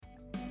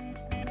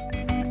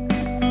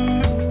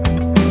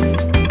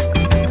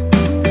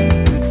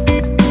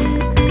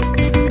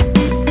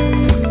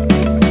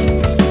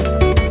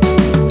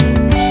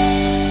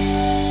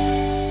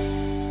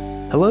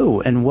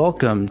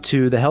Welcome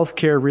to the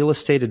Healthcare Real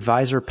Estate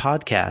Advisor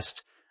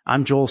podcast.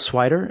 I'm Joel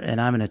Swider, and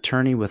I'm an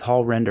attorney with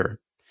Hall Render.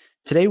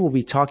 Today, we'll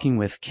be talking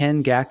with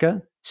Ken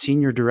Gacka,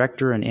 Senior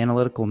Director and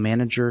Analytical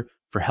Manager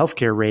for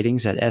Healthcare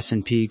Ratings at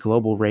S&P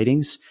Global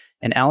Ratings,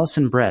 and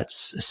Allison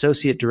Bretz,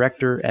 Associate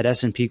Director at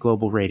S&P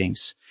Global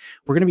Ratings.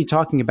 We're going to be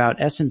talking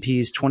about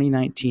S&P's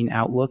 2019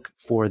 outlook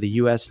for the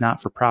U.S.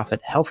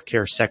 not-for-profit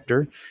healthcare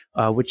sector,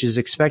 which is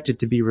expected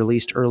to be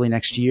released early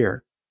next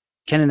year.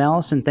 Ken and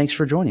Allison, thanks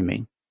for joining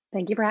me.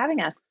 Thank you for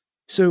having us.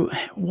 So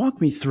walk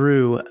me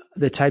through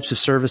the types of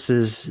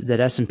services that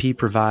S&P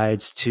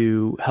provides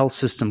to health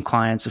system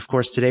clients. Of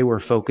course, today we're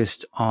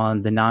focused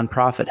on the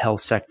nonprofit health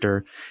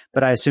sector,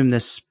 but I assume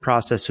this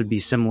process would be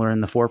similar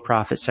in the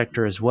for-profit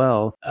sector as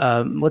well.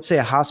 Let's say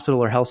a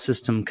hospital or health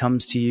system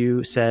comes to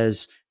you,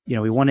 says,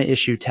 we want to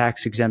issue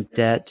tax-exempt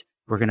debt.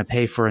 We're going to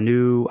pay for a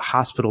new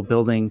hospital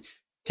building.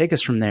 Take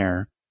us from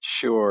there.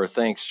 Sure.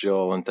 Thanks,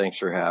 Joel, and thanks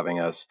for having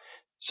us.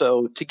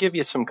 So to give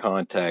you some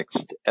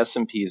context,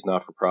 S&P's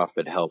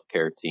not-for-profit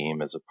healthcare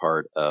team is a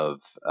part of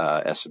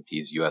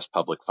S&P's U.S.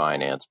 public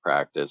finance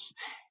practice,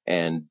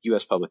 and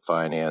U.S. public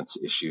finance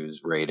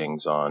issues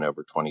ratings on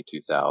over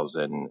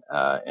 22,000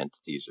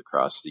 entities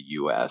across the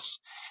U.S.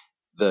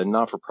 The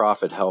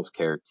not-for-profit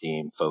healthcare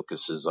team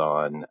focuses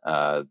on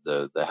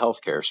the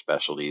healthcare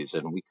specialties,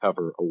 and we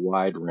cover a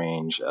wide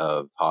range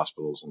of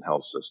hospitals and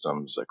health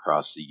systems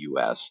across the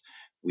U.S.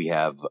 We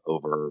have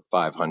over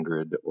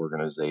 500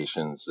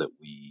 organizations that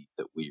we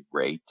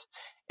rate,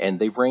 and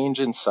they range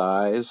in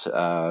size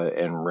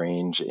and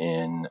range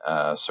in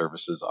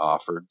services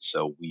offered.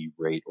 So we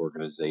rate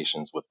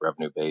organizations with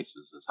revenue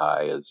bases as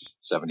high as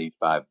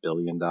 $75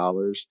 billion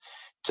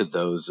to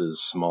those as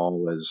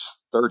small as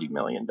 $30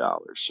 million.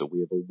 So we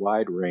have a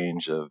wide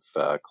range of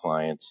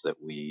clients that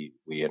we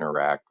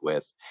interact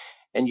with.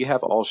 And you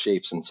have all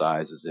shapes and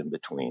sizes in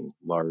between: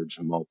 large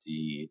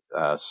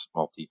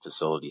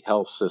multi-facility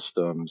health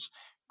systems,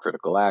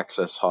 critical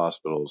access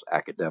hospitals,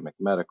 academic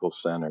medical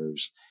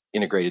centers,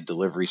 integrated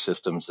delivery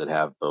systems that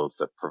have both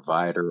a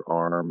provider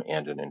arm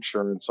and an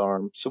insurance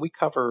arm. So we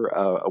cover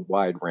a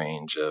wide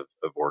range of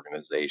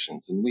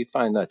organizations, and we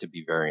find that to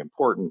be very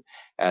important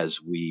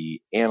as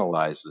we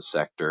analyze the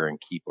sector and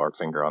keep our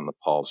finger on the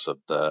pulse of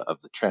the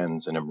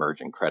trends and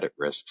emerging credit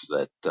risks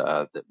that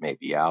may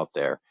be out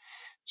there.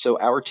 So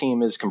our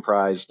team is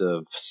comprised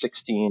of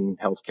 16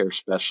 healthcare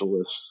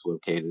specialists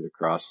located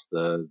across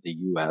the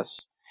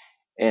U.S.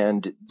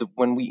 And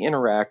when we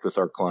interact with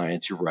our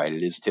clients, you're right,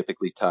 it is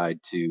typically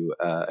tied to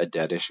a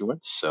debt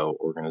issuance. So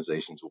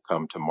organizations will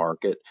come to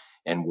market,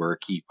 and we're a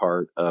key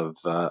part of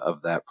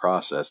that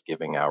process,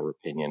 giving our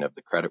opinion of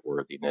the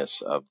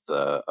creditworthiness of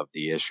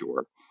the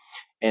issuer.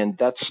 And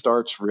that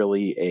starts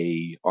really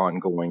a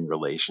ongoing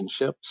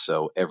relationship.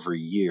 So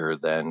every year,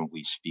 then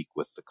we speak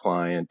with the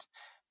client,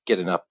 get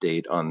an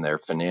update on their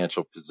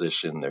financial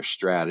position, their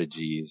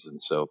strategies,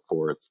 and so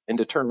forth, and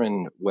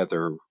determine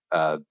whether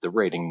the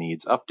rating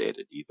needs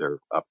updated, either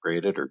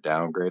upgraded or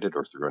downgraded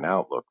or through an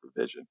outlook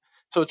revision.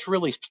 So it's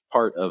really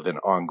part of an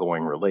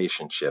ongoing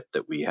relationship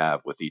that we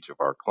have with each of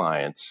our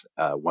clients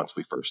once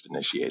we first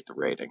initiate the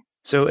rating.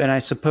 So, and I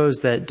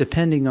suppose that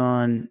depending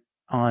on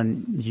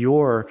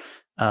your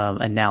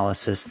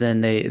analysis, then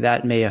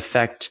that may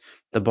affect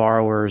the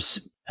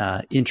borrower's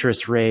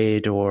interest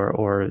rate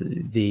or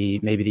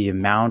maybe the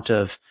amount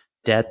of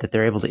debt that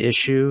they're able to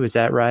issue. Is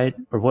that right?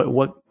 Or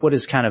what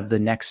is kind of the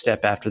next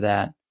step after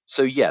that?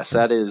 So yes,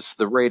 that is,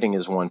 the rating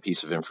is one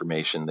piece of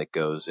information that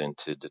goes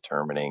into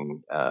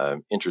determining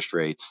interest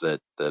rates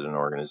that an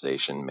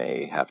organization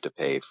may have to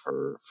pay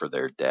for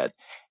their debt.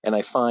 And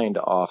I find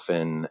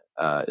often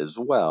as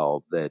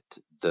well that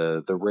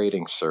the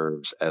rating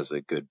serves as a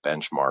good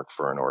benchmark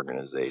for an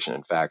organization.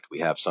 In fact, we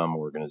have some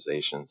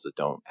organizations that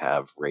don't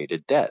have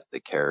rated debt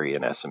that carry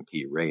an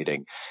S&P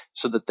rating,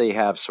 so that they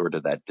have sort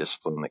of that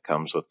discipline that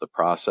comes with the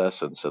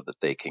process, and so that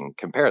they can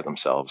compare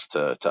themselves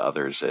to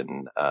others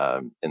in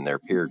their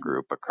peer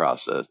group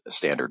across a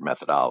standard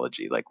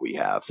methodology like we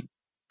have.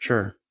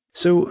 Sure.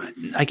 So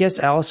I guess,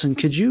 Allison,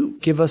 could you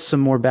give us some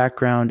more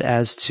background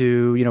as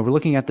to, we're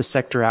looking at the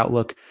sector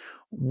outlook.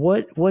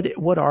 What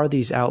are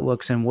these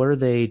outlooks, and what are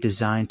they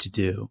designed to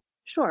do?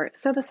 Sure.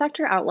 So the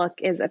sector outlook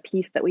is a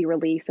piece that we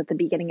release at the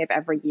beginning of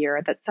every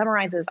year that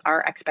summarizes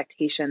our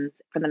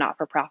expectations for the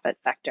not-for-profit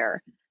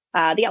sector.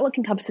 The outlook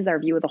encompasses our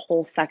view of the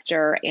whole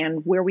sector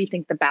and where we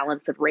think the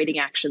balance of rating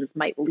actions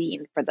might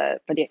lean for the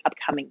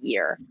upcoming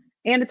year.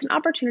 And it's an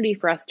opportunity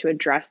for us to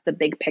address the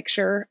big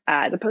picture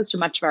as opposed to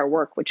much of our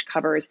work, which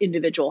covers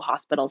individual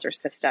hospitals or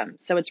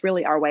systems. So it's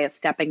really our way of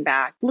stepping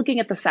back, looking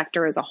at the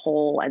sector as a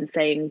whole and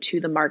saying to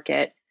the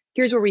market,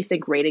 here's where we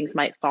think ratings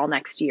might fall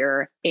next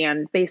year.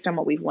 And based on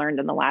what we've learned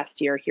in the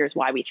last year, here's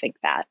why we think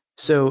that.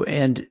 So,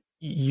 and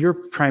you're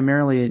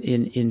primarily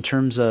in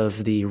terms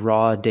of the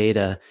raw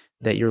data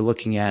that you're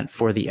looking at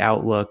for the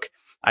outlook.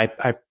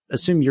 I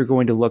assume you're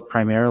going to look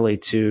primarily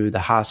to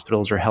the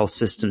hospitals or health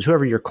systems,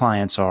 whoever your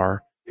clients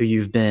are, who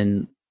you've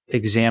been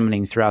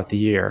examining throughout the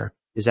year.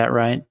 Is that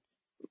right?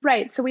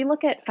 Right. So we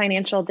look at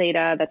financial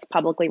data that's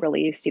publicly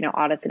released,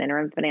 audits and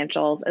interim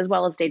financials, as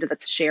well as data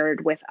that's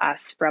shared with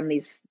us from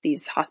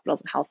these hospitals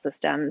and health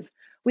systems.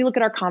 We look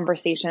at our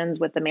conversations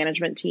with the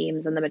management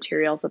teams and the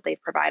materials that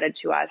they've provided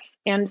to us.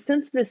 And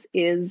since this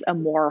is a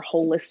more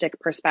holistic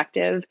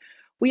perspective,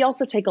 we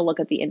also take a look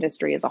at the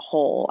industry as a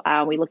whole.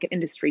 We look at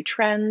industry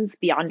trends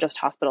beyond just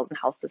hospitals and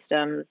health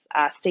systems,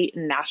 state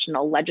and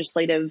national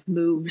legislative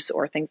moves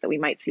or things that we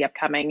might see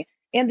upcoming,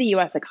 and the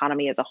US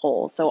economy as a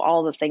whole. So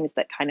all the things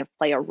that kind of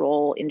play a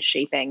role in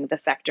shaping the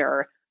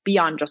sector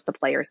beyond just the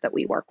players that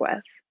we work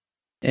with.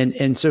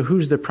 And so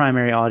who's the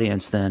primary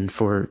audience then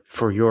for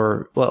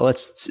your, well,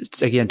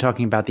 let's again,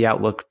 talking about the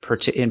outlook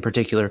in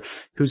particular,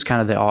 who's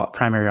kind of the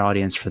primary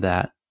audience for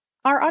that?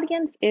 Our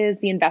audience is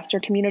the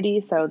investor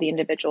community, so the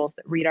individuals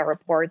that read our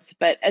reports.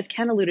 But as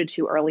Ken alluded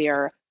to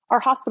earlier, our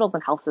hospitals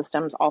and health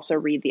systems also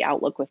read the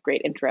outlook with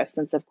great interest,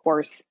 since of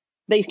course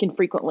they can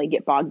frequently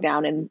get bogged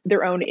down in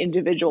their own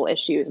individual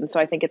issues. And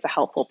so I think it's a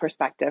helpful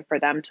perspective for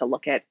them to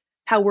look at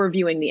how we're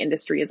viewing the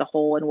industry as a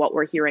whole and what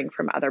we're hearing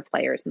from other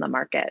players in the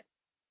market.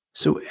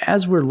 So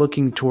as we're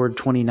looking toward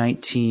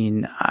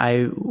 2019,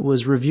 I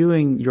was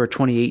reviewing your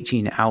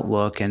 2018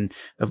 outlook, and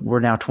we're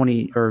now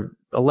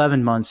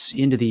 11 months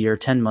into the year,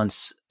 10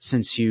 months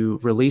since you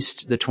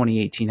released the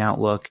 2018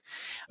 outlook.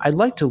 I'd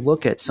like to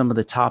look at some of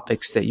the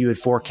topics that you had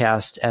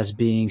forecast as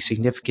being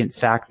significant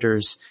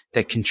factors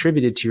that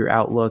contributed to your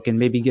outlook, and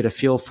maybe get a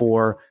feel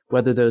for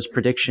whether those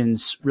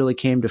predictions really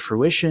came to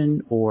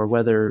fruition or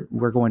whether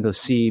we're going to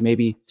see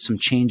maybe some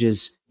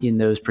changes in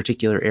those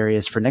particular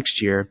areas for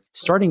next year.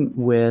 Starting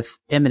with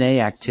M&A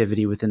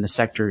activity within the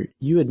sector,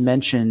 you had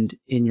mentioned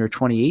in your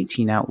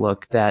 2018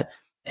 outlook that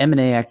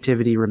M&A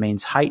activity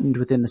remains heightened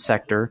within the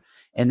sector,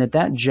 and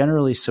that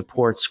generally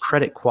supports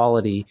credit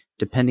quality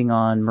depending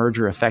on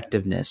merger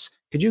effectiveness.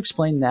 Could you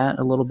explain that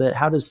a little bit?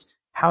 How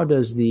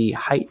does the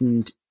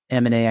heightened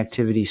M&A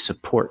activity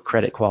support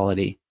credit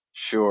quality?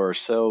 Sure.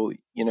 So,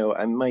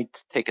 I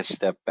might take a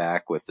step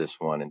back with this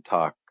one and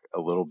talk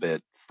a little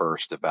bit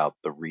first about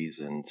the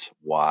reasons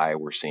why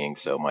we're seeing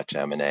so much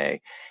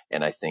M&A.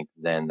 And I think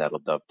then that'll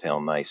dovetail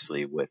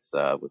nicely with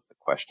the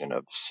question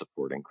of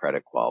supporting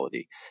credit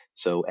quality.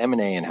 So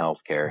M&A in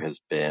healthcare has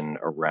been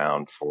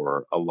around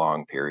for a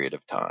long period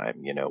of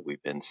time.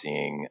 We've been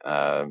seeing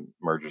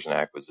mergers and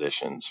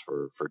acquisitions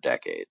for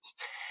decades.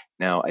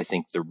 Now, I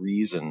think the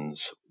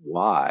reasons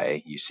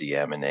why you see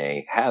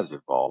M&A has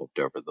evolved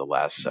over the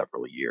last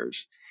several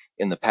years.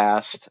 In the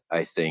past,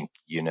 I think,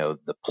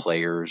 the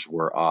players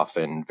were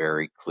often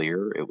very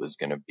clear. It was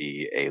going to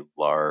be a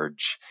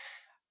large,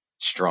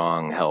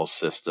 strong health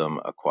system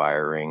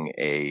acquiring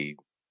a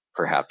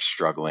perhaps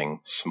struggling,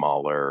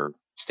 smaller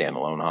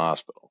standalone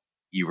hospital.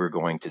 You were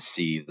going to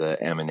see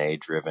the M&A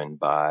driven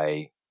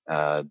by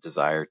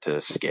desire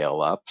to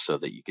scale up so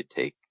that you could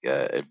take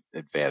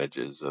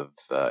advantages of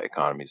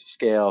economies of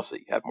scale, so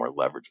you have more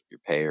leverage with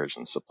your payers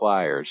and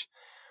suppliers.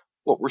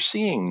 What we're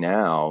seeing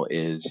now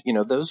is,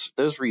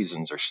 those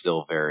reasons are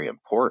still very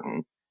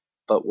important,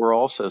 but we're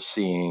also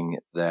seeing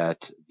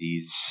that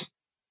these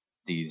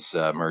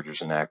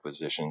mergers and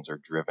acquisitions are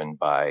driven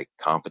by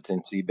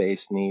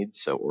competency-based needs.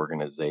 So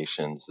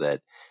organizations that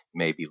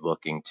may be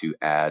looking to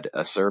add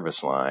a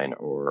service line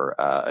or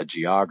a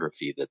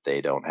geography that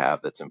they don't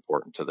have that's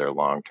important to their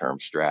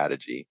long-term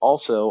strategy.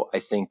 Also, I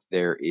think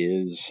there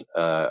is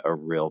a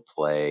real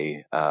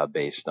play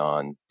based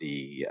on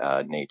the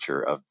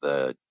nature of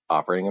the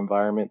operating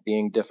environment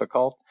being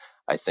difficult.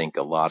 I think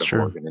a lot of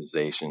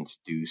organizations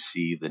do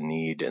see the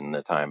need in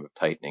the time of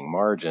tightening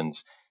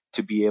margins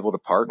to be able to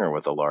partner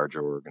with a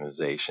larger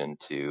organization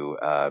to,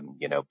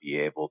 be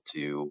able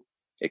to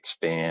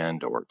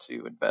expand or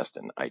to invest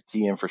in IT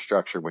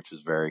infrastructure, which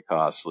is very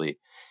costly.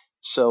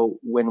 So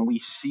when we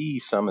see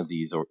some of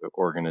these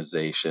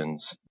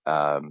organizations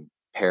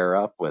pair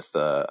up with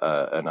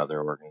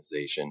another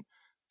organization,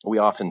 we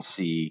often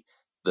see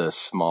the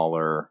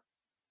smaller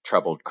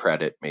troubled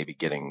credit maybe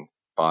getting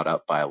bought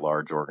up by a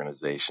large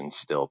organization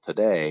still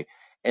today.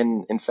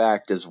 And in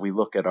fact, as we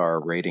look at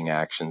our rating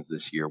actions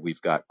this year, we've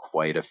got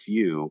quite a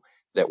few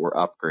that were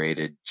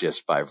upgraded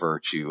just by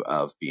virtue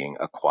of being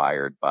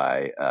acquired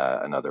by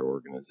another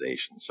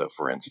organization. So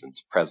for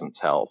instance,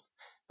 Presence Health,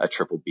 a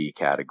BBB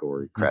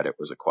category credit,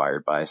 was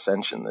acquired by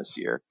Ascension this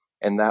year.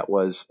 And that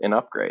was an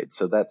upgrade.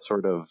 So that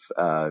sort of,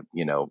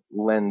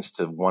 lends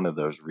to one of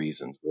those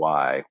reasons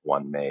why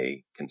one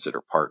may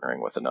consider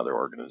partnering with another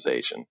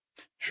organization.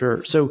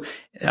 Sure. So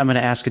I'm going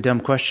to ask a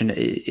dumb question.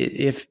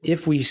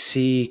 If we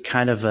see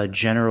kind of a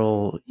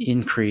general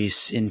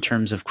increase in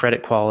terms of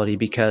credit quality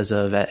because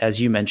of,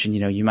 as you mentioned,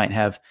 you might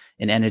have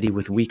an entity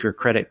with weaker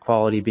credit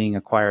quality being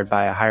acquired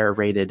by a higher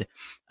rated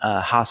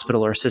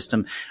hospital or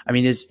system. I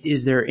mean,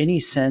 is there any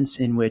sense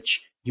in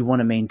which you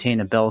want to maintain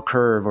a bell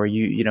curve, or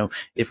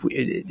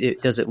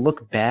does it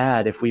look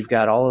bad if we've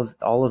got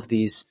all of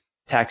these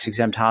tax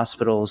exempt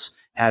hospitals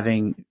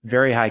having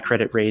very high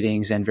credit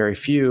ratings and very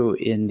few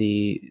in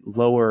the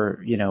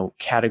lower,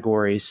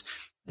 categories?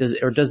 Does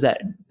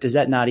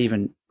that not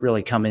even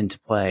really come into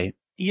play?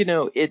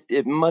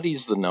 It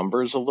muddies the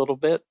numbers a little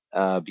bit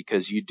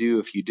because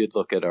if you did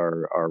look at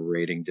our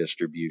rating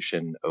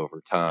distribution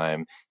over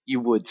time, you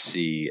would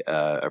see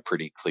a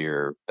pretty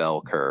clear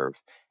bell curve.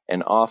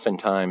 And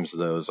oftentimes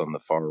those on the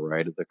far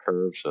right of the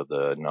curve, so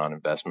the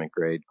non-investment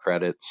grade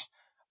credits,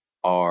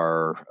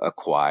 are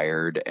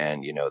acquired,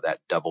 and that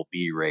double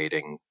B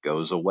rating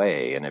goes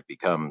away and it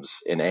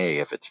becomes an A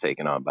if it's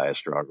taken on by a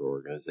stronger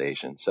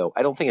organization. So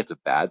I don't think it's a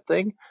bad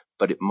thing,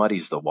 but it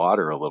muddies the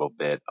water a little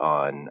bit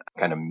on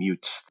kind of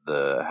mutes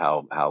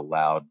how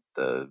loud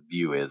the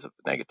view is of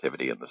the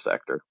negativity in the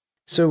sector.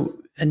 So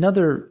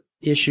another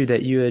issue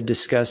that you had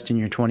discussed in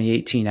your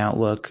 2018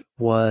 outlook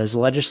was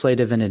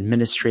legislative and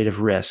administrative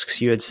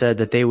risks. You had said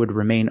that they would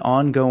remain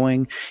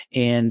ongoing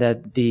and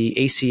that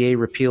the ACA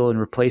repeal and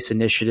replace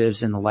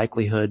initiatives and the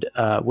likelihood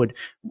would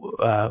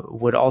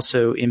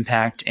also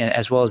impact,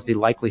 as well as the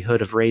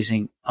likelihood of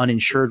raising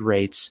uninsured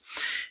rates.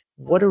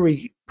 What are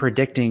we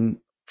predicting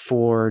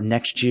for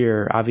next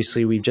year?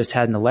 Obviously, we've just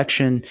had an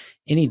election.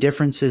 Any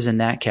differences in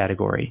that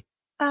category?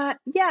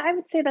 Yeah, I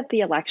would say that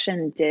the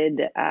election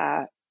did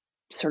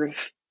sort of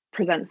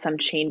present some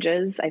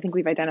changes. I think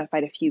we've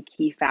identified a few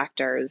key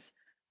factors.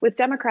 With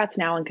Democrats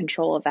now in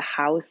control of the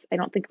House, I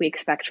don't think we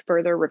expect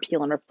further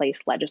repeal and replace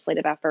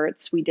legislative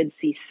efforts. We did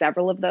see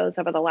several of those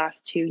over the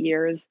last 2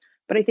 years,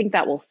 but I think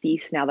that will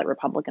cease now that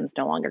Republicans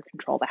no longer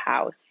control the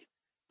House.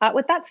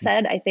 With that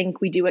said, I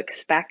think we do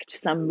expect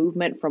some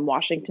movement from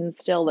Washington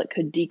still that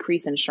could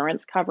decrease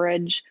insurance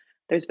coverage.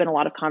 There's been a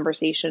lot of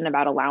conversation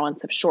about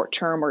allowance of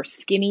short-term or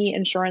skinny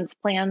insurance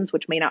plans,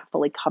 which may not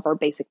fully cover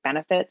basic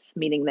benefits,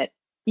 meaning that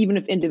even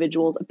if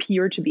individuals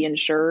appear to be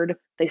insured,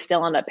 they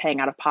still end up paying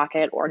out of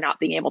pocket or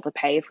not being able to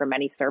pay for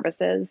many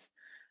services.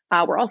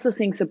 We're also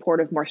seeing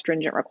support of more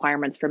stringent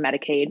requirements for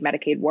Medicaid,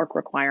 Medicaid work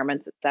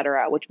requirements, et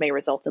cetera, which may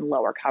result in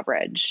lower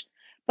coverage.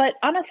 But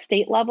on a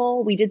state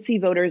level, we did see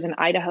voters in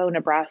Idaho,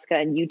 Nebraska,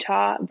 and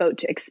Utah vote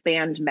to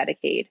expand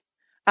Medicaid.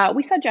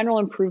 We saw general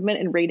improvement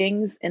in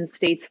ratings in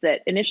states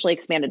that initially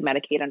expanded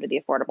Medicaid under the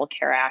Affordable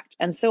Care Act,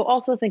 and so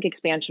also think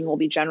expansion will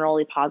be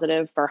generally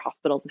positive for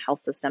hospitals and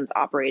health systems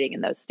operating in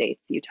those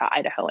states, Utah,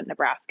 Idaho, and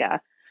Nebraska.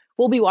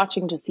 We'll be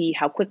watching to see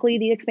how quickly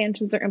the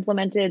expansions are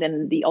implemented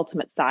and the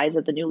ultimate size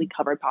of the newly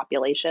covered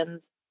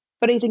populations,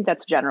 but I think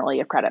that's generally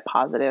a credit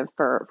positive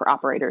for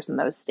operators in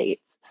those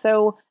states.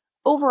 So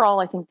overall,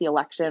 I think the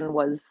election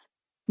was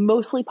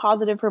mostly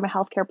positive from a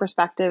healthcare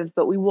perspective,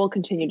 but we will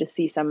continue to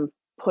see some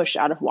push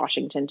out of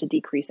Washington to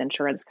decrease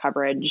insurance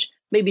coverage,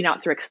 maybe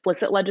not through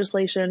explicit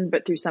legislation,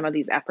 but through some of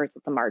these efforts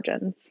at the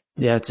margins.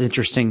 Yeah, it's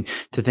interesting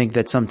to think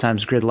that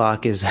sometimes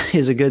gridlock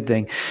is a good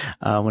thing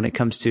when it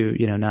comes to,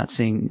 not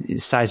seeing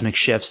seismic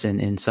shifts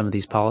in some of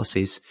these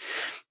policies.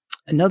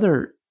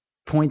 Another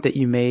point that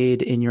you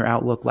made in your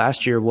outlook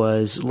last year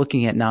was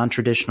looking at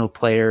non-traditional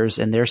players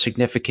and their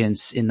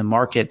significance in the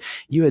market.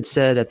 You had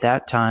said at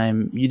that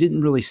time you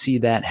didn't really see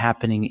that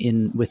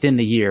happening within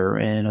the year.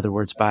 In other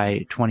words, by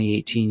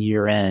 2018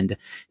 year end.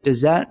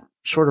 Does that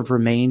sort of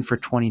remain for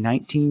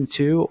 2019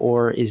 too,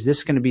 or is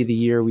this going to be the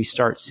year we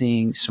start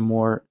seeing some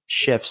more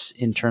shifts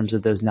in terms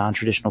of those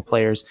non-traditional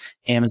players,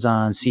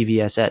 Amazon,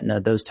 CVS,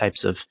 Aetna, those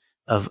types of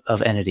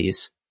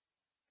entities?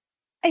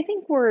 I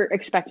think we're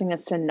expecting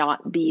this to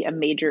not be a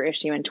major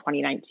issue in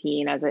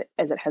 2019 as it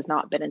has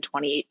not been in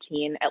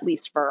 2018, at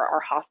least for our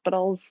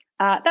hospitals.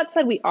 That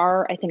said, we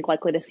are, I think,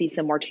 likely to see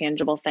some more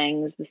tangible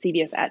things. The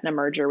CVS Aetna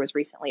merger was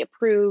recently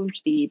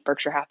approved. The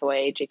Berkshire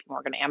Hathaway, JP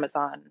Morgan,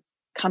 Amazon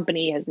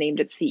company has named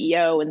its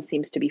CEO and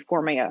seems to be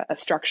forming a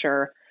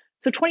structure.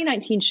 So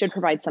 2019 should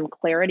provide some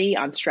clarity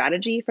on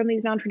strategy from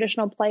these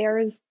non-traditional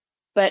players.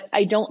 But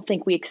I don't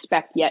think we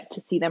expect yet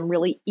to see them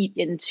really eat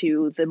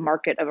into the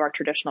market of our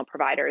traditional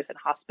providers and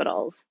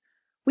hospitals.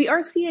 We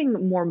are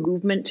seeing more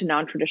movement to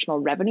non-traditional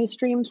revenue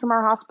streams from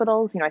our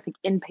hospitals. I think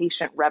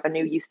inpatient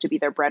revenue used to be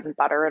their bread and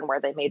butter and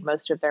where they made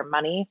most of their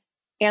money.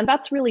 And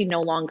that's really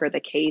no longer the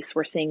case.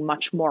 We're seeing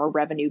much more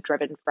revenue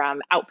driven from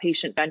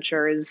outpatient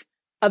ventures,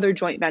 other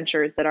joint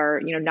ventures that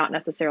are, not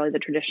necessarily the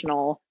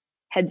traditional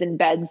heads and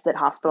beds that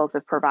hospitals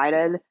have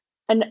provided.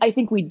 And I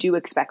think we do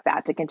expect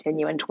that to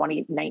continue in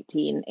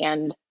 2019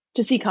 and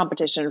to see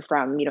competition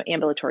from,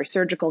 ambulatory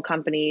surgical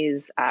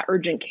companies,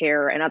 urgent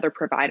care, and other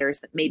providers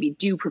that maybe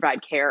do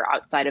provide care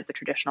outside of the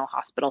traditional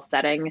hospital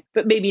setting,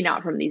 but maybe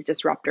not from these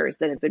disruptors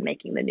that have been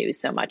making the news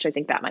so much. I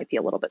think that might be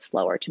a little bit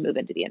slower to move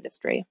into the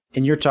industry.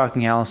 And you're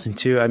talking, Allison,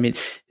 too. I mean,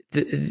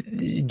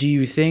 do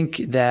you think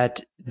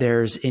that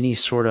there's any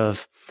sort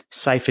of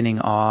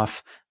siphoning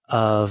off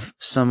of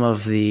some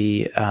of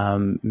the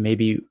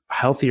maybe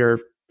healthier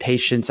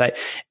patients?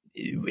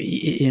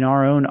 In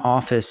our own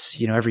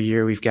office, every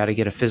year we've got to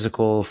get a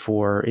physical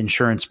for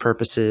insurance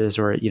purposes,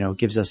 or,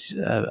 gives us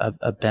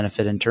a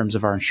benefit in terms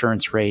of our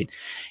insurance rate.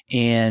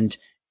 And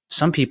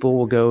some people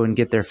will go and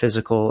get their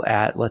physical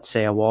at, let's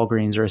say, a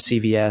Walgreens or a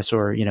CVS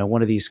or,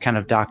 one of these kind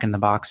of doc in the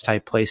box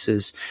type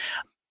places.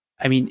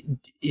 I mean,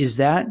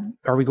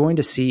 are we going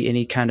to see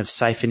any kind of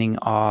siphoning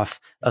off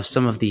of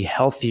some of the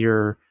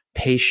healthier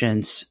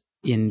patients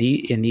in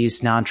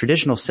these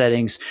non-traditional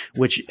settings,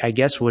 which I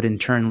guess would in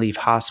turn leave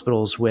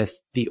hospitals with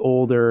the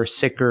older,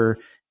 sicker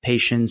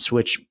patients,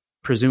 which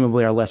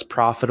presumably are less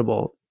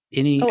profitable.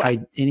 Any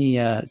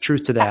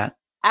truth to that?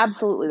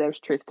 Absolutely, there's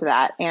truth to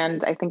that.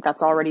 And I think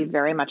that's already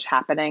very much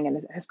happening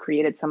and has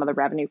created some of the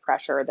revenue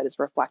pressure that is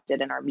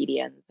reflected in our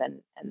medians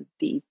and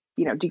the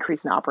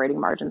decrease in operating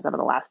margins over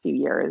the last few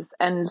years.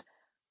 And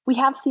we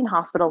have seen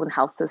hospitals and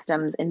health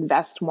systems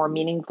invest more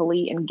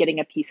meaningfully in getting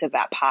a piece of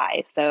that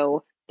pie.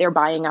 So they're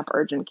buying up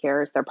urgent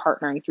cares. They're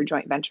partnering through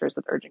joint ventures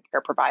with urgent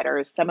care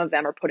providers. Some of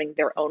them are putting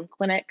their own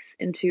clinics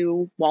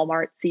into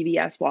Walmart,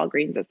 CVS,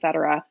 Walgreens, et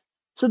cetera.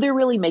 So they're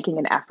really making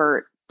an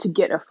effort to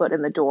get a foot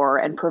in the door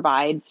and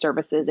provide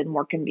services in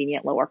more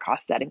convenient, lower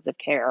cost settings of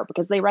care,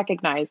 because they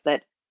recognize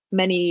that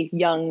many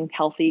young,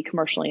 healthy,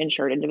 commercially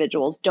insured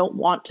individuals don't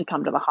want to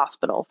come to the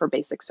hospital for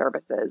basic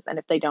services. And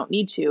if they don't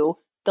need to,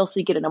 they'll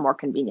seek it in a more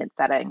convenient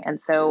setting.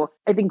 And so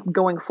I think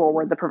going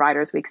forward, the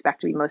providers we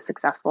expect to be most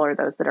successful are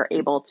those that are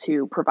able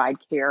to provide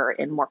care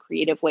in more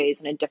creative ways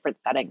and in different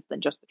settings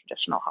than just the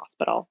traditional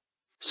hospital.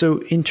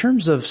 So in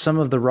terms of some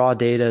of the raw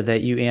data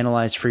that you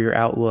analyzed for your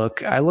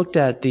outlook, I looked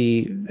at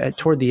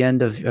toward the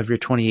end of your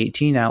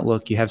 2018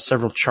 outlook, you have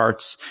several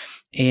charts,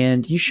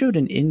 and you showed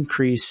an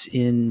increase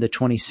in the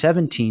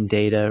 2017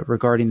 data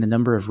regarding the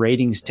number of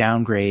ratings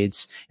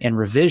downgrades and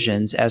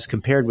revisions as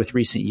compared with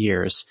recent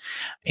years.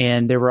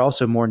 And there were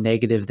also more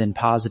negative than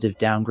positive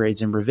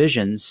downgrades and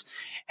revisions.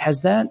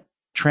 Has that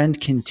trend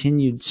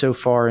continued so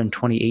far in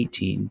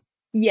 2018?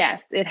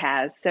 Yes, it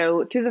has.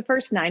 So through the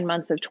first 9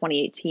 months of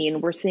 2018,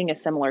 we're seeing a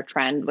similar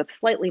trend with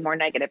slightly more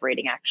negative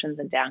rating actions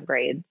and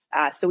downgrades.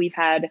 So we've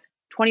had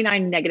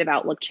 29 negative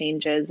outlook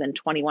changes and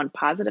 21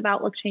 positive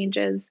outlook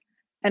changes.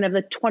 And of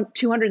the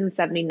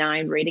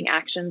 279 rating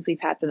actions we've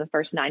had for the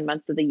first 9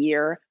 months of the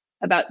year,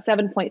 about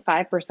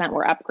 7.5%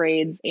 were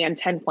upgrades and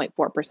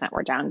 10.4%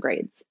 were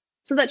downgrades.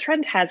 So that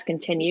trend has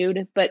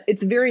continued, but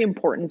it's very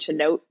important to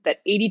note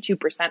that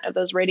 82% of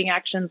those rating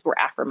actions were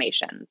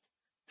affirmations.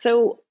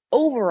 So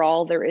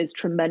overall, there is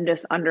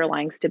tremendous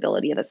underlying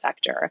stability of the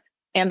sector,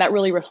 and that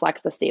really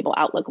reflects the stable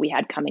outlook we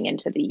had coming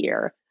into the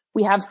year.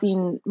 We have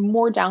seen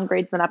more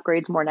downgrades than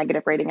upgrades, more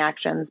negative rating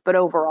actions, but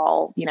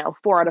overall,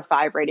 4 out of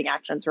 5 rating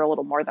actions, or a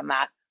little more than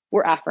that,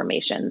 were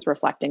affirmations,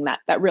 reflecting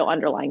that real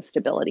underlying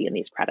stability in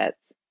these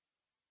credits.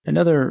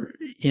 Another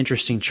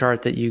interesting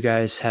chart that you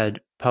guys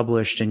had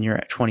published in your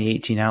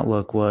 2018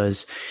 outlook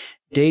was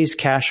days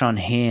cash on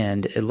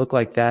hand. It looked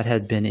like that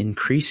had been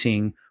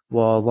increasing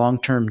while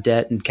long-term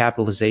debt and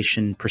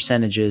capitalization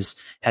percentages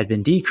had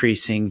been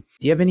decreasing.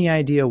 Do you have any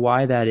idea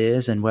why that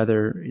is and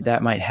whether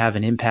that might have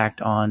an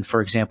impact on,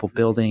 for example,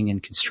 building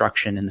and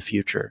construction in the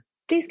future?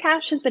 Days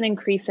cash has been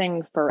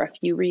increasing for a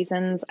few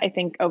reasons. I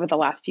think over the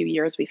last few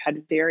years, we've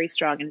had very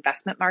strong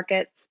investment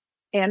markets,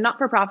 and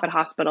not-for-profit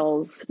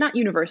hospitals, not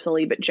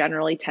universally, but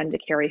generally tend to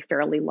carry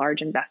fairly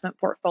large investment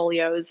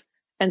portfolios.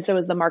 And so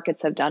as the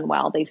markets have done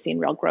well, they've seen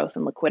real growth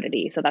in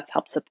liquidity. So that's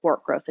helped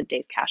support growth in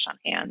days cash on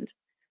hand.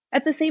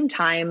 At the same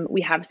time,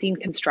 we have seen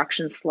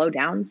construction slow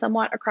down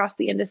somewhat across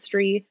the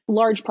industry.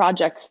 Large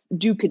projects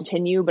do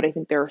continue, but I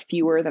think there are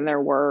fewer than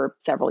there were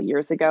several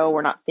years ago.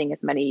 We're not seeing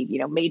as many,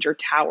 major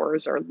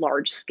towers or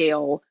large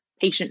scale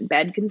patient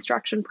bed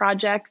construction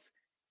projects.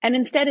 And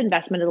instead,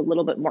 investment is a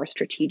little bit more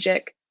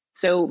strategic.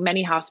 So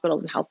many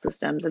hospitals and health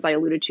systems, as I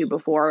alluded to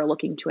before, are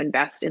looking to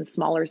invest in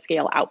smaller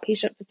scale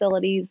outpatient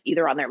facilities,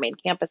 either on their main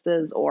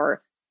campuses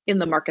or in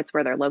the markets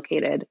where they're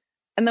located.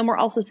 And then we're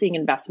also seeing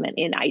investment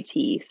in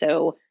IT.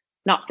 So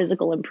not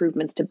physical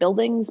improvements to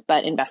buildings,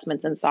 but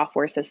investments in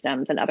software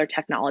systems and other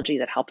technology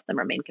that helps them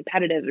remain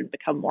competitive and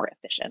become more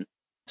efficient.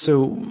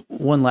 So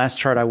one last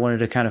chart I wanted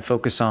to kind of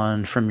focus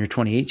on from your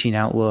 2018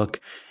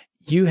 outlook.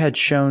 You had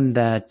shown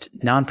that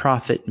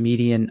nonprofit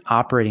median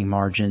operating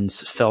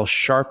margins fell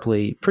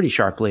pretty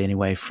sharply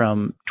anyway,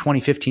 from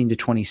 2015 to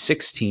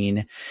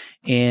 2016.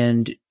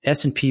 And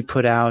S&P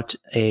put out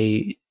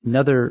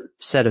another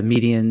set of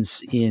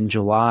medians in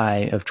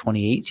July of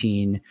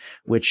 2018,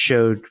 which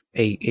showed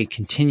a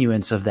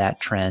continuance of that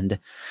trend.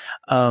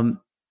 To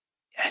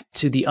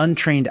the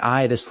untrained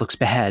eye, this looks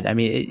bad. I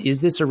mean,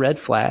 is this a red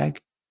flag?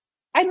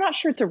 I'm not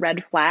sure it's a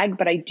red flag,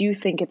 but I do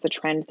think it's a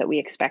trend that we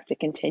expect to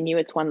continue.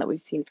 It's one that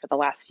we've seen for the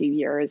last few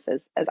years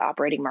as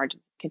operating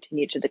margins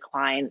continue to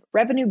decline.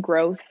 Revenue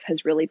growth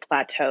has really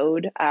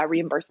plateaued.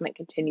 Reimbursement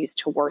continues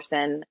to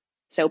worsen.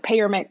 So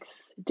payer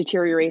mix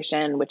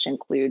deterioration, which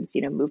includes,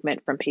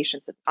 movement from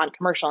patients on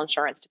commercial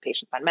insurance to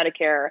patients on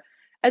Medicare,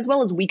 as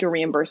well as weaker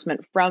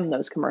reimbursement from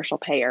those commercial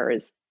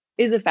payers,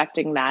 is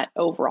affecting that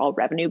overall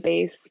revenue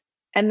base.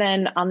 And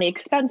then on the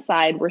expense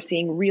side, we're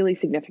seeing really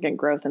significant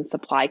growth in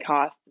supply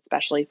costs,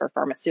 especially for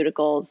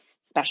pharmaceuticals,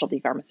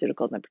 specialty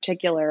pharmaceuticals in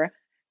particular,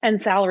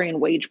 and salary and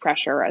wage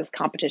pressure as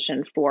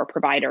competition for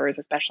providers,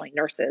 especially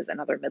nurses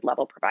and other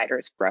mid-level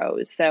providers,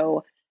 grows.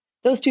 So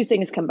those two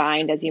things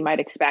combined, as you might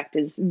expect,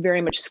 is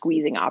very much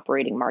squeezing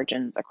operating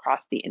margins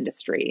across the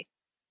industry.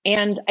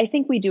 And I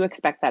think we do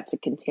expect that to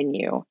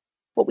continue.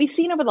 What we've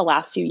seen over the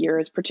last few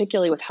years,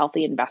 particularly with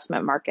healthy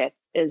investment markets,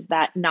 is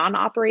that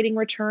non-operating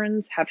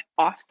returns have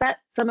offset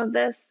some of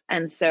this.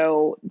 And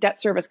so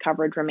debt service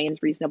coverage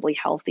remains reasonably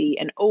healthy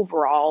and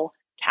overall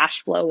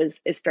cash flow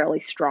is fairly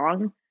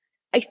strong.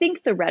 I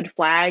think the red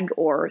flag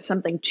or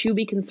something to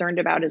be concerned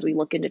about as we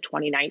look into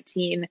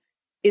 2019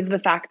 is the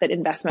fact that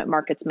investment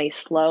markets may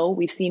slow.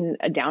 We've seen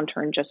a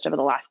downturn just over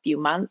the last few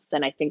months,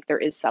 and I think there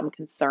is some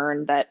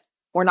concern that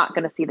we're not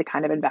going to see the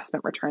kind of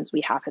investment returns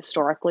we have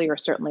historically, or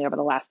certainly over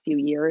the last few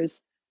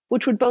years,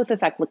 which would both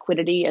affect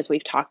liquidity, as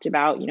we've talked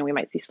about. We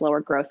might see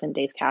slower growth in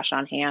days cash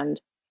on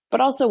hand,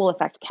 but also will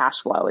affect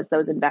cash flow as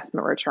those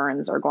investment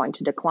returns are going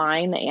to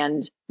decline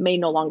and may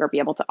no longer be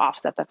able to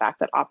offset the fact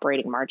that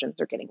operating margins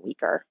are getting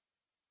weaker.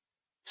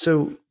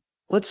 So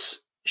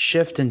let's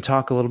shift and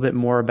talk a little bit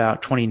more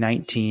about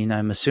 2019.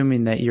 I'm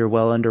assuming that you're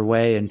well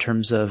underway in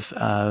terms of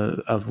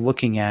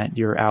looking at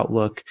your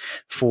outlook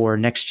for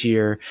next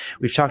year.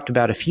 We've talked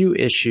about a few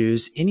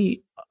issues.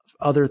 Any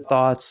other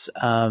thoughts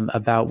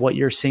about what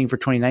you're seeing for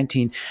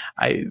 2019?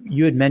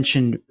 You had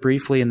mentioned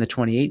briefly in the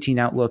 2018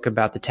 outlook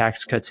about the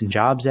Tax Cuts and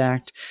Jobs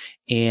Act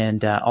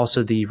and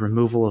also the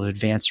removal of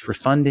advanced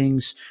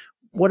refundings.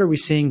 What are we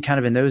seeing kind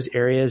of in those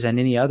areas and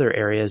any other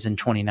areas in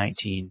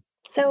 2019?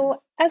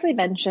 So as I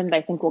mentioned,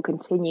 I think we'll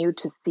continue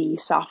to see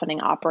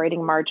softening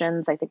operating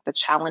margins. I think the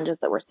challenges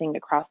that we're seeing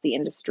across the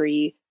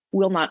industry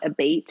will not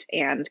abate,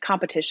 and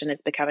competition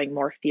is becoming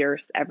more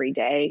fierce every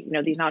day.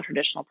 These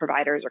non-traditional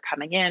providers are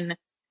coming in,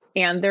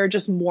 and there are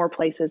just more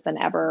places than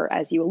ever,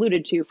 as you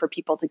alluded to, for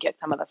people to get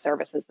some of the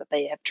services that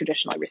they have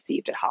traditionally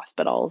received at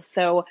hospitals.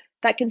 So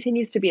that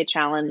continues to be a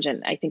challenge,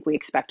 and I think we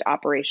expect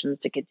operations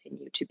to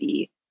continue to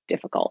be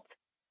difficult.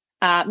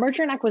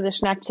 Merger and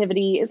acquisition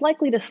activity is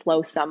likely to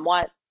slow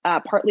somewhat.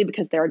 Partly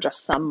because there are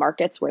just some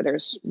markets where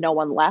there's no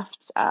one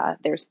left.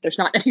 There's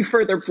not any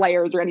further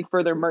players or any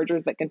further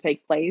mergers that can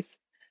take place.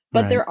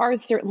 But There are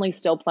certainly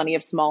still plenty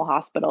of small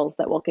hospitals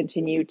that will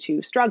continue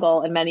to struggle,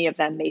 and many of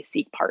them may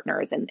seek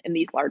partners in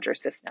these larger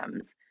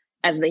systems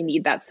as they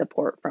need that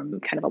support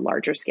from kind of a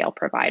larger scale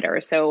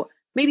provider. So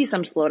maybe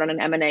some slowdown in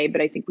M&A,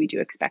 but I think we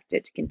do expect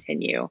it to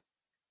continue.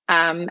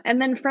 And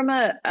then from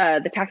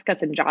the Tax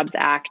Cuts and Jobs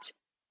Act,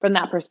 from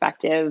that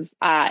perspective,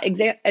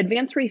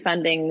 advanced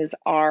refundings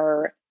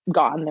are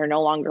gone. They're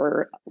no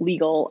longer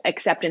legal,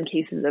 except in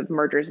cases of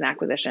mergers and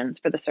acquisitions.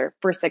 For the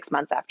first 6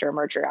 months after a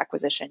merger or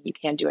acquisition, you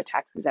can do a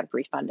tax-exempt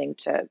refunding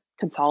to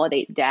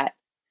consolidate debt.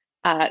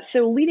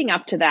 So leading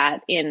up to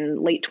that, in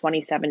late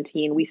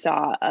 2017, we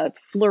saw a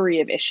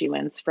flurry of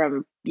issuance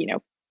from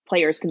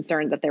players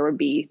concerned that there would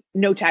be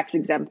no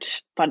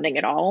tax-exempt funding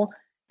at all.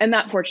 And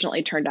that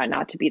fortunately turned out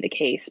not to be the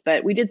case.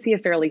 But we did see a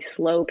fairly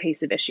slow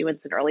pace of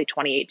issuance in early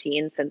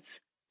 2018,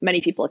 since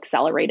many people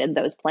accelerated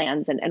those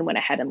plans and went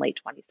ahead in late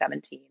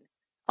 2017,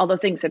 although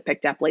things have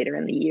picked up later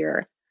in the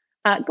year.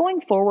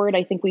 Going forward,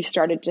 I think we've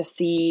started to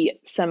see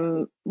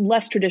some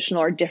less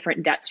traditional or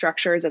different debt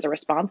structures as a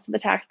response to the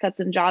Tax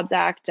Cuts and Jobs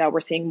Act. We're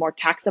seeing more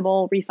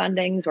taxable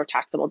refundings or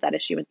taxable debt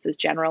issuances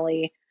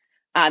generally.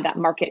 That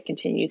market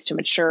continues to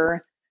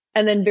mature.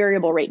 And then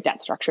variable rate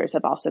debt structures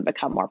have also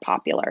become more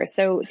popular.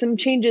 So some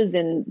changes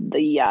in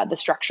the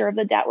structure of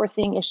the debt we're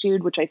seeing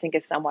issued, which I think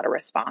is somewhat a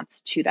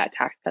response to that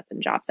Tax Cuts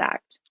and Jobs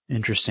Act.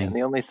 Interesting. And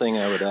the only thing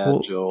I would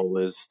add, Joel,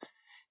 is,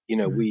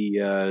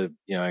 I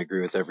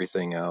agree with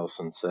everything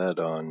Allison said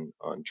on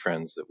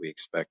trends that we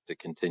expect to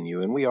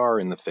continue. And we are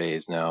in the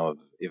phase now of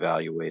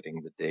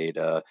evaluating the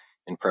data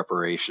in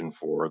preparation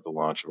for the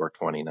launch of our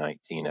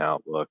 2019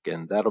 outlook.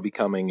 And that'll be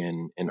coming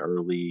in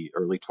early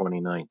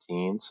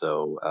 2019.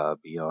 So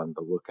be on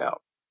the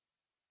lookout.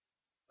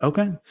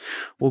 Okay.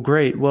 Well,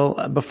 great.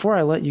 Well, before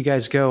I let you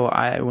guys go,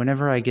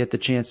 whenever I get the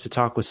chance to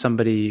talk with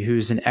somebody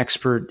who's an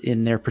expert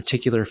in their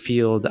particular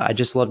field, I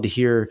just love to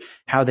hear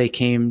how they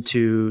came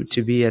to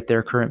be at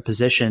their current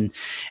position.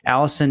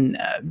 Allison,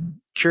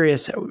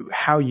 curious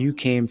how you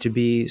came to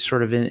be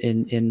sort of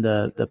in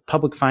the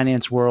public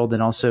finance world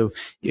and also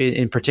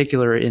in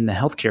particular in the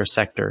healthcare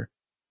sector.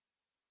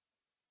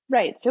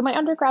 Right. So my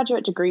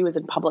undergraduate degree was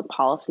in public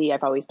policy.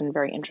 I've always been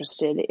very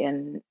interested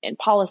in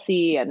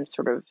policy and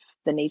sort of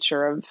the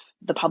nature of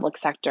the public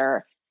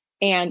sector.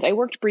 And I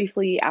worked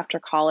briefly after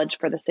college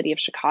for the city of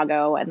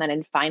Chicago and then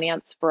in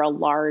finance for a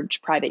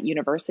large private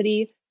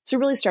university. So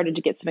really started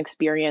to get some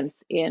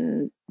experience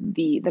in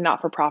the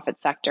not-for-profit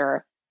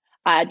sector.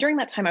 During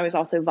that time, I was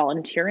also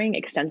volunteering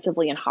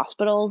extensively in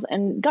hospitals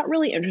and got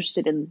really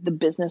interested in the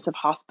business of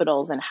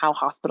hospitals and how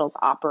hospitals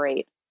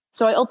operate.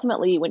 So I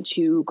ultimately went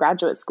to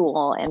graduate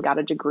school and got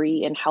a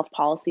degree in health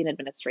policy and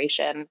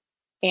administration.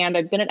 And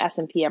I've been at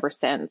S&P ever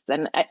since.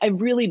 And I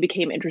really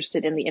became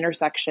interested in the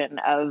intersection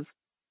of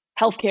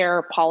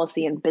healthcare,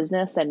 policy, and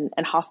business, and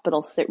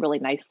hospitals sit really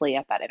nicely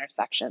at that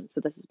intersection.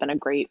 So this has been a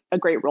great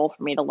role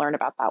for me to learn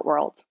about that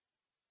world.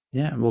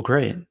 Yeah, well,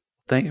 great.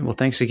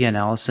 Thanks again,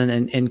 Allison.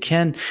 And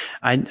Ken,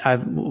 I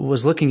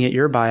was looking at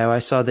your bio. I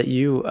saw that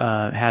you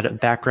had a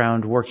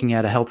background working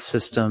at a health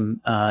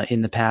system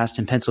in the past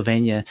in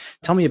Pennsylvania.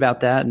 Tell me about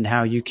that and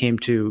how you came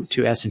to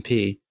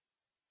S&P.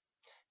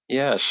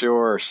 Yeah,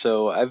 sure.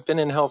 So I've been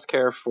in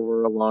healthcare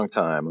for a long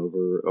time,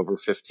 over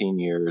 15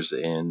 years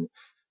in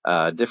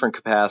different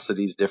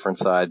capacities, different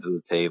sides of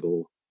the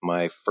table.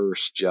 My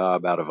first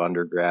job out of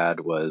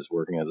undergrad was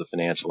working as a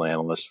financial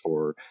analyst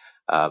for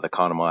the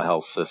Conemaugh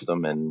Health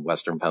System in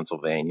Western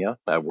Pennsylvania.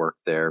 I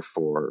worked there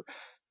for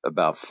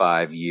about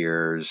 5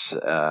 years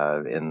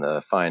in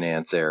the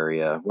finance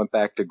area. Went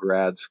back to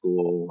grad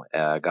school,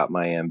 got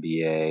my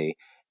MBA,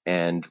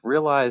 and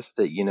realized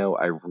that,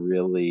 I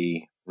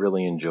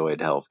really enjoyed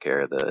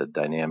healthcare, the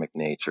dynamic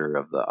nature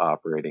of the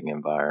operating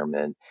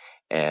environment,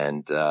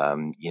 and,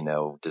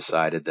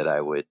 decided that I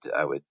would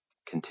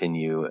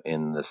continue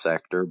in the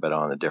sector, but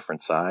on a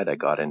different side. I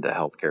got into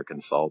healthcare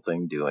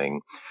consulting,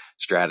 doing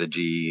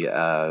strategy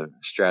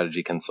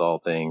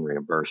consulting,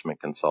 reimbursement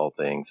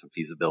consulting, some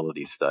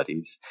feasibility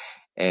studies.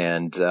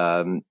 And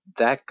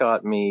that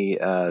got me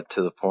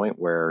to the point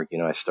where,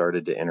 I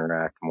started to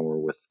interact more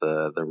with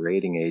the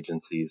rating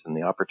agencies, and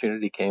the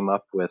opportunity came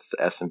up with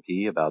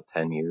S&P about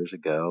 10 years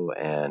ago.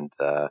 And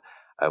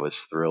I was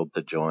thrilled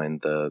to join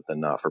the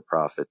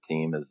not-for-profit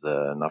team as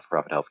the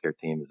not-for-profit healthcare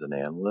team as an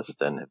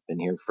analyst, and have been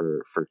here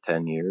for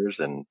 10 years,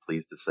 and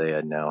pleased to say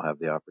I now have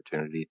the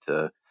opportunity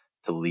to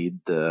lead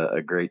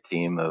a great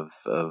team of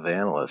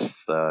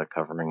analysts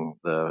covering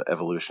the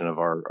evolution of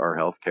our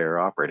healthcare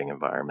operating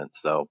environment.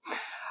 So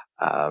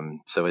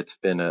it's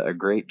been a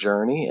great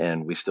journey,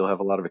 and we still have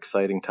a lot of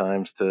exciting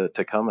times to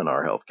come in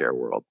our healthcare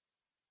world.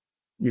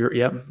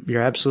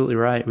 You're absolutely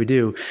right. We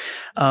do.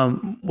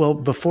 Well,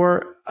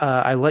 before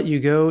I let you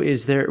go,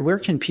 where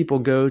can people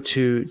go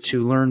to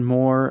learn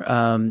more?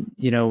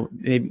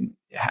 Maybe,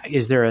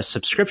 is there a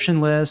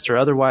subscription list, or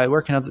otherwise,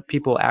 where can other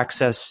people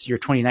access your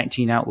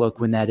 2019 Outlook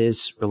when that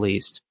is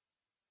released?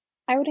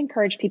 I would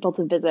encourage people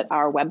to visit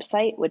our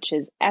website, which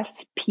is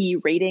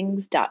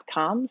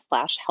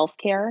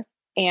spratings.com/healthcare.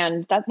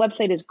 And that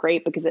website is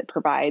great because it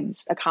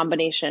provides a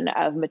combination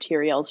of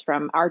materials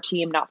from our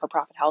team,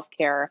 Not-for-Profit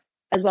Healthcare,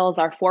 as well as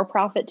our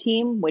for-profit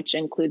team, which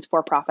includes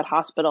for-profit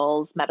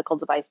hospitals, medical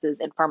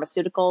devices, and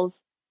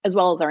pharmaceuticals, as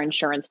well as our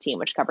insurance team,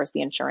 which covers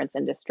the insurance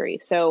industry.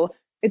 So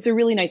it's a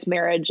really nice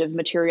marriage of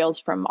materials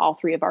from all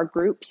three of our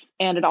groups.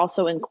 And it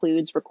also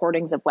includes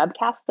recordings of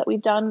webcasts that we've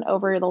done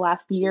over the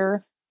last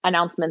year,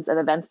 announcements of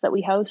events that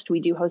we host. We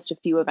do host a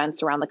few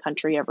events around the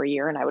country every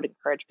year, and I would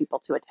encourage people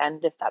to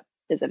attend if that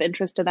is of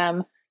interest to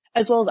them,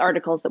 as well as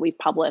articles that we've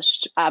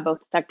published, both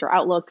sector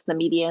outlooks, the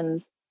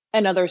medians,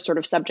 and other sort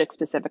of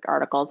subject-specific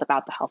articles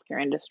about the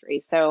healthcare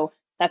industry. So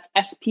that's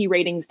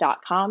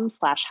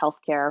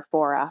spratings.com/healthcare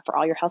for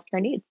all your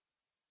healthcare needs.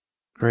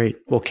 Great.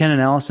 Well, Ken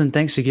and Allison,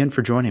 thanks again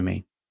for joining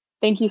me.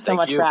 Thank you so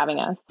much for having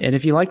us. And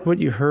if you liked what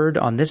you heard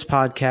on this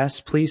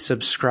podcast, please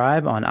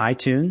subscribe on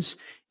iTunes.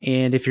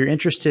 And if you're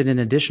interested in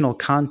additional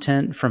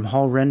content from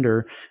Hall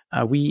Render,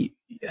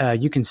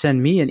 you can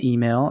send me an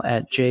email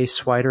at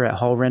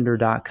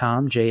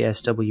jswider@hallrender.com,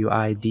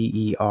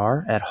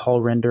 JSWIDER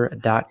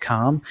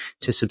 @hallrender.com,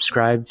 to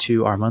subscribe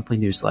to our monthly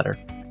newsletter.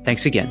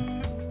 Thanks again.